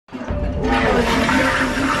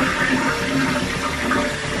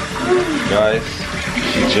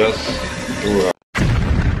just threw her.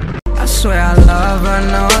 I swear I love her,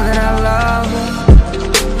 know that I love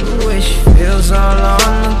her. The way she feels all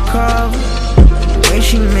on the cover. The way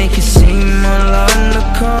she make it seem all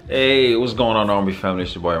undercover. Hey, what's going on, R&B family?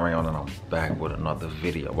 It's your boy Rayon, and I'm back with another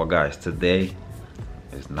video. Well, guys, today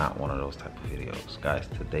is not one of those type of videos. Guys,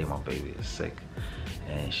 today my baby is sick,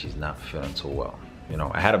 and she's not feeling too well. You know,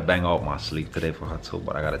 I had to bang out my sleep today for her too,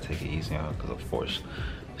 but I gotta take it easy on her because, of course,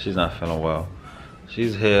 she's not feeling well.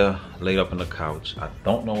 She's here, laid up on the couch. I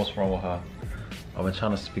don't know what's wrong with her. I've been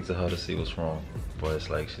trying to speak to her to see what's wrong, but it's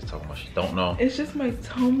like she's talking about she don't know. It's just my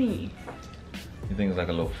tummy. You think it's like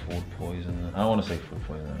a little food poisoning? I don't want to say food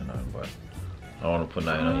poisoning or nothing, but I don't want to put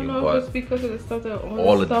nothing on you. I don't know but if it's because of the stuff that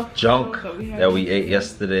all the junk that we ate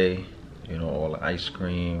yesterday, you know, all the ice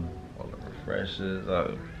cream, all the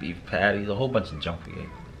refreshers, beef patties, a whole bunch of junk we ate,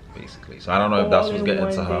 basically. So I don't know if that's what's getting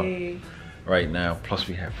to her right now. Plus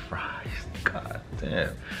we have fries. God damn.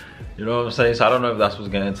 You know what I'm saying? So I don't know if that's what's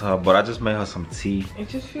getting into her, but I just made her some tea. It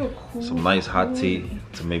just feels cool. Some nice hot tea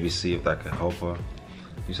to maybe see if that can help her.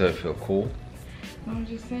 You said it feel cool? No, I'm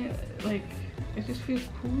just saying, like, it just feels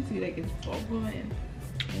cozy, like it's bubbling.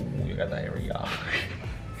 Ooh, you got diarrhea.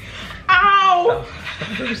 Ow!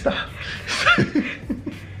 Stop.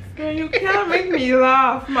 Girl, you can't make me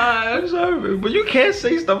laugh, man. I'm sorry, but you can't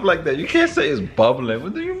say stuff like that. You can't say it's bubbling.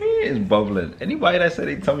 What do you mean it's bubbling? Anybody that said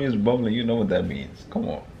they tell me it's bubbling, you know what that means. Come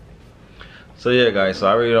on. So yeah, guys, so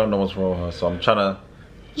I really don't know what's wrong with her. So I'm trying to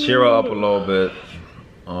cheer her up a little bit.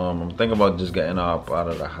 I'm thinking about just getting her up out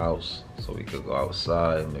of the house so we could go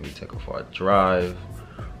outside, maybe take her for a drive,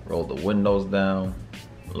 roll the windows down,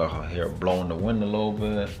 let her hair blow in the wind a little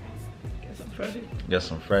bit. Get some fresh air. Get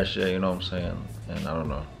some fresh air, you know what I'm saying? And I don't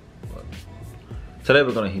know. But today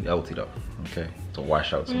we're gonna heat LT up, okay? To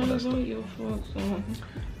wash out some of that stuff. Your fault, son.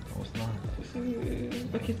 No, it's not.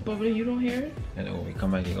 Like it's bubbling, you don't hear it? And then when we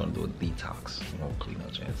come back, you're gonna do a detox. You're gonna clean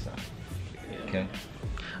out your inside. Okay?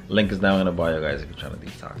 Link is down in the bio, guys, if you're trying to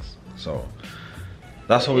detox. So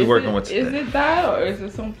that's what we're working with today. Is it that or is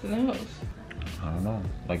it something else? I don't know.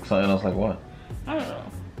 Like something else, like what? I don't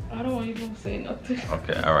know. I don't want you to say nothing.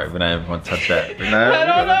 Okay, alright, we're not even gonna touch that. We're I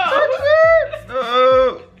don't know.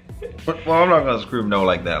 No. Well, I'm not gonna scream no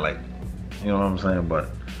like that, like, you know what I'm saying? But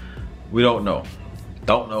we don't know.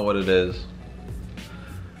 Don't know what it is.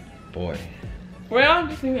 Boy. Well, I'm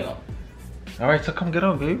just leaving it up. Alright, so come get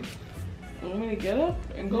on, babe. You want me to get up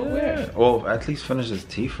and go where? Well, at least finish this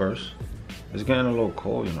tea first. It's getting a little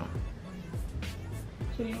cold, you know.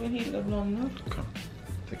 So you been heating up long enough? Come,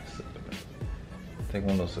 take a sip of it. Take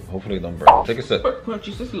one little sip. Hopefully it don't burn. Take a sip. Oh,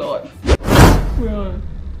 Jesus Lord. Run.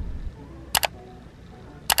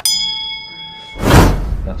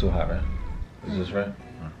 Not too hot, right? Is this right?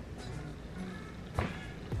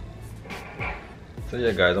 So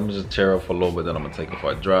yeah, guys, I'm gonna just cheer up for a little bit, then I'm gonna take her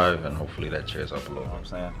for a drive, and hopefully that cheers up a little. You know what I'm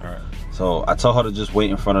saying? All right. So I told her to just wait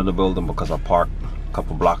in front of the building because I parked a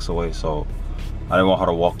couple blocks away, so I didn't want her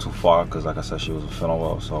to walk too far because, like I said, she wasn't feeling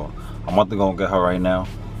well. So I'm about to go and get her right now,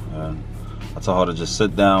 and I told her to just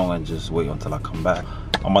sit down and just wait until I come back.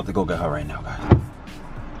 I'm about to go get her right now, guys.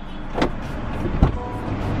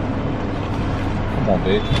 Come on,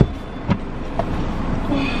 babe.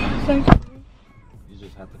 Thank you. You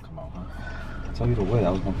just had to come out, huh? Tell you the way. I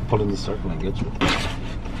was gonna pull in the circle and get you.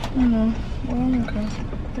 I know. Well, I'm okay.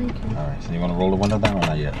 Thank you. Alright, so you wanna roll the window down or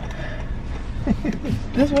not yet?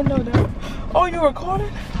 This window down. Oh, you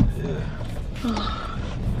recording? Yeah.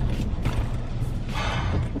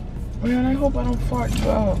 Man, I hope I don't fart you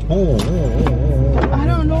out. Ooh. I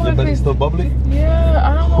don't know Your if belly's it's still bubbly? Yeah,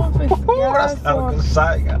 I don't know if it's gas That's not a or good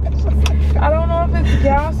sign, guys. I don't know if it's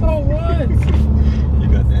gas or what. You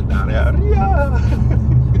got that down there. Yeah.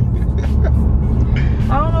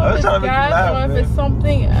 I don't know if it's gas or if it's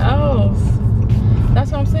something else.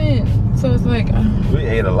 That's what I'm saying. So it's like we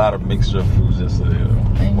ate a lot of mixture of foods yesterday,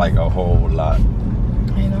 though. Like a whole lot. I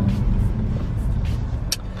know.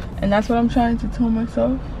 And that's what I'm trying to tell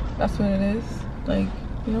myself. That's what it is. Like,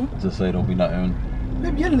 you know? Just say don't be nothing.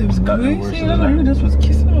 Maybe your lips good. See, you just was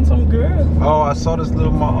kissing on some girl. Oh, I saw this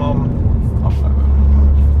little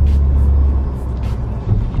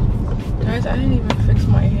Guys, I didn't even fix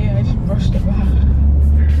my hair. I just brushed it back.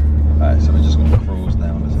 Alright, so we're just gonna cruise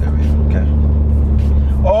down this area, okay?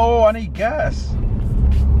 Oh, I need gas.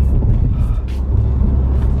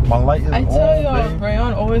 My light is on, I tell y'all,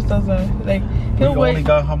 Rayon always does that. Like, he'll wait. Only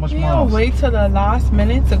got how much he'll miles? wait till the last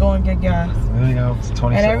minute to go and get gas. We got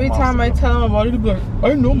 27 and every time I tell him about it, he'll be like,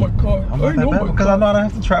 I know my car. I know my car. Because I know I don't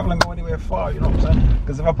have to travel and go anywhere far, you know what I'm saying?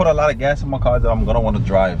 Because if I put a lot of gas in my car, then I'm gonna want to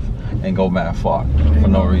drive and go mad far for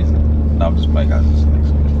no reason. No, I'm just playing, guys.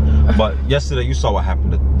 But yesterday, you saw what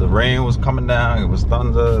happened. The rain was coming down. It was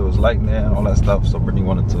thunder. It was lightning, all that stuff. So Britney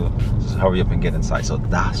wanted to just hurry up and get inside. So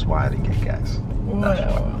that's why I didn't get gas.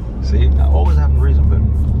 Whatever. See, I always have a reason, baby.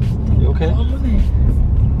 You okay? I don't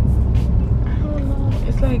know.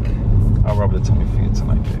 It's like. I'll rub the tummy for you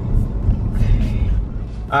tonight, baby. Okay.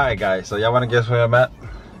 All right, guys. So y'all want to guess where I'm at?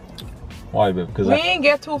 Why, baby? Because we ain't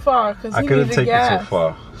get too far. Cause I couldn't take gas. it too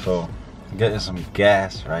far. So I'm getting some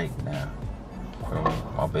gas right now.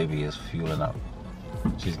 My baby is fueling up.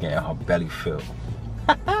 She's getting her belly filled.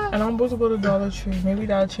 And I'm supposed to go to Dollar Tree. Maybe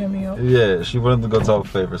that'll cheer me up. Yeah, she wanted to go to her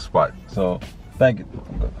favorite spot. So thank you.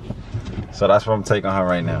 So that's where I'm taking her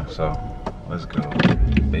right now. So let's go,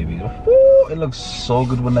 baby. Ooh, it looks so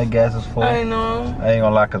good when that gas is full. I know. I ain't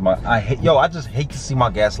gonna lie, cause I just hate to see my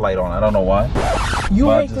gas light on. I don't know why. You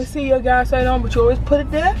hate to see your gas light on, but you always put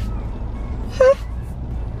it there?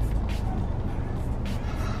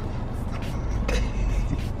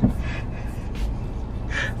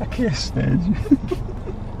 I can't stand you.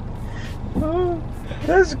 Oh,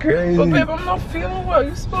 that's crazy. But babe, I'm not feeling well.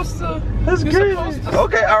 You're supposed to. That's crazy.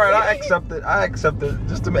 Okay, all right, I accept it. I accept it.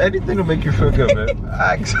 Just to anything to make you feel good, man.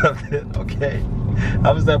 I accept it. Okay.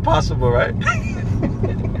 How is that possible, right?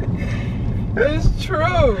 It's true.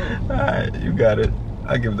 All right, you got it.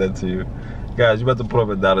 I give that to you, guys. You about to pull up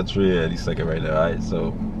a Dollar Tree any second right now. All right.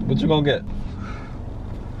 So, what you gonna get?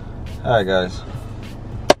 All right, guys.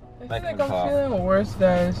 I feel like I'm feeling worse,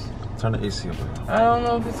 guys. Turn the AC up. I don't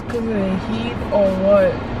know if it's because of the heat or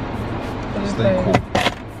what. Stay cool.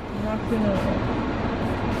 I'm not feeling it.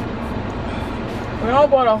 We all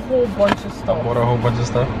bought a whole bunch of stuff. I bought a whole bunch of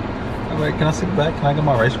stuff. All right, can I sit back? Can I get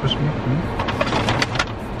my Rice Krispies?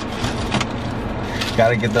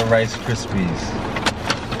 Gotta get the Rice Krispies.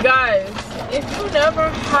 Guys, if you never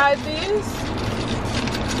had these.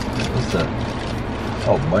 What's that?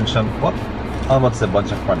 Oh, bunch of what? I was about to say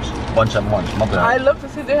bunch of crunch. Bunch of munch. My bad. I love to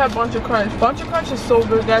see they have bunch of crunch. Bunch of crunch is so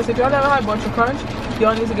good, guys. If y'all never had bunch of crunch,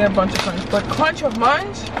 y'all need to get a bunch of crunch. But crunch of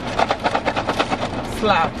munch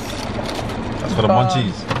slaps. That's for the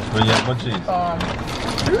munchies. For your munchies.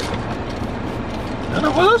 And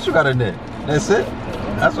what else you got in there? That's it?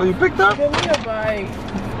 That's what you picked up? Give me a bite.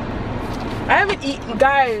 I haven't eaten,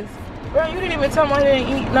 guys. Bro, you didn't even tell me I didn't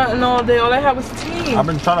eat nothing all day. All I had was tea. I've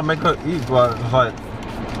been trying to make her eat, but it's like,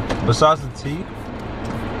 besides the tea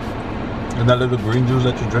and that little green juice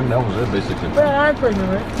that you drink, that was it basically. Bro, I'm pregnant,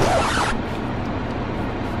 right?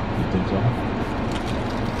 You think so?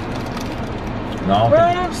 No, Bro,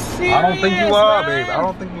 I'm serious, I don't think you are, man. babe. I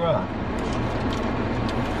don't think you are.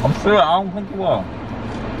 I'm serious. I don't think you are.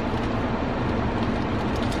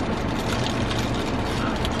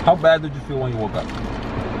 How bad did you feel when you woke up?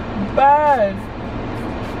 Bad.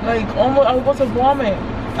 Like, almost, I was about to vomit.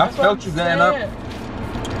 I felt you getting up,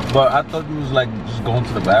 but I thought you was like just going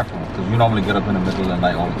to the bathroom because you normally get up in the middle of the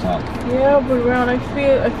night all the time. Yeah, but around, I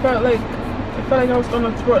felt like I was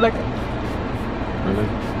gonna throw it, like. Really?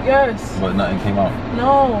 Yes. But nothing came out.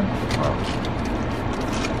 No. Wow.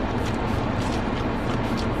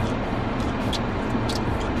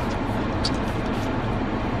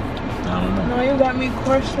 I don't know. No, you got me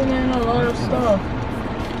questioning a lot of stuff.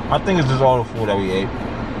 I think it's just all the food that we ate.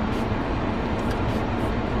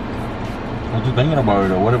 What you thinking about it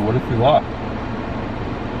though? What if you are?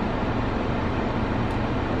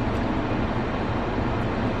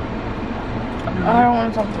 I don't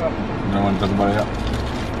want to talk about it. You don't want to talk about it yet?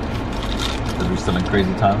 Because we're still in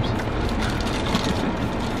crazy times.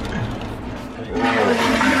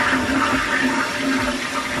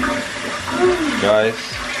 Guys,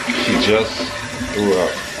 she just threw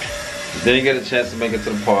up. Didn't get a chance to make it to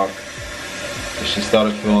the park. She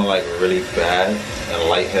started feeling like really bad and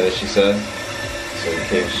lightheaded, she said. So we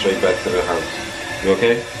came straight back to the house. You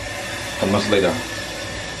okay? Come, let's lay down.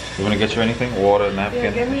 You want to get you anything? Water, napkin?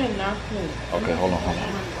 Yeah, give me a napkin. Okay, hold on.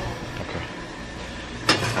 Okay.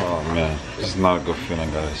 Oh man, this is not a good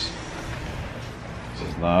feeling, guys. This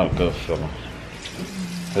is not a good feeling.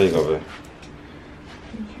 There you go, babe.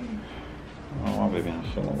 Oh, my baby, I'm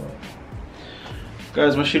feeling well.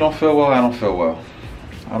 Guys, when she don't feel well, I don't feel well.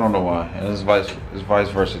 I don't know why. And it's vice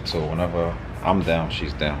versa too. Whenever I'm down,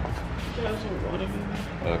 she's down. Get some water, baby.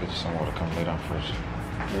 I'll get you some water. Come lay down first.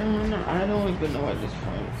 No, I don't even know at this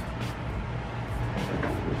point.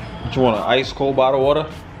 What you want, an ice cold bottle of water?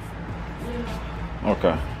 Yeah.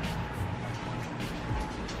 Okay.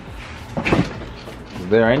 Is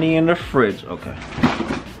there any in the fridge? Okay.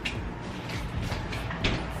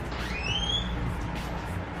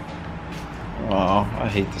 Oh, I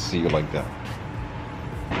hate to see you like that.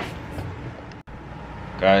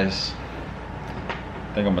 Guys,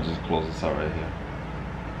 I think I'm gonna just close this out right here.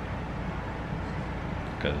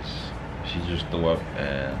 because she just threw up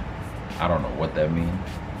and I don't know what that means.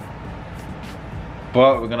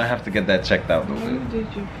 But we're gonna have to get that checked out though. Why you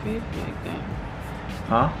did your face like that?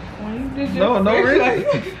 Huh? Why you did your No, face really.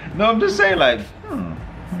 like that? No, I'm just saying like,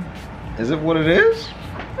 is it what it is?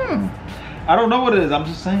 I don't know what it is. I'm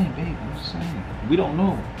just saying, babe. I'm just saying. We don't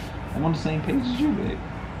know. I'm on the same page as you, babe.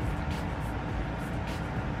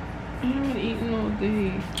 I haven't eaten all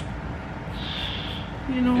day.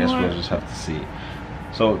 You know Guess what? we'll just have to see.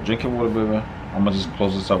 So drink your water, baby. I'm gonna just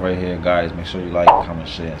close this up right here, guys. Make sure you like, comment,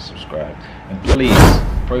 share, and subscribe. And please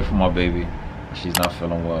pray for my baby. She's not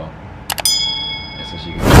feeling well, and so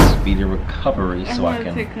she can get a speedy recovery. So I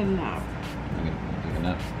can take a nap. You can take a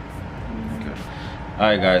nap. Okay. All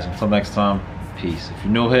right, guys. Until next time. Peace. If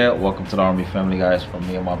you're new here, welcome to the Army family, guys. From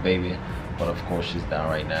me and my baby. But of course, she's down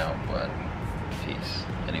right now. But peace.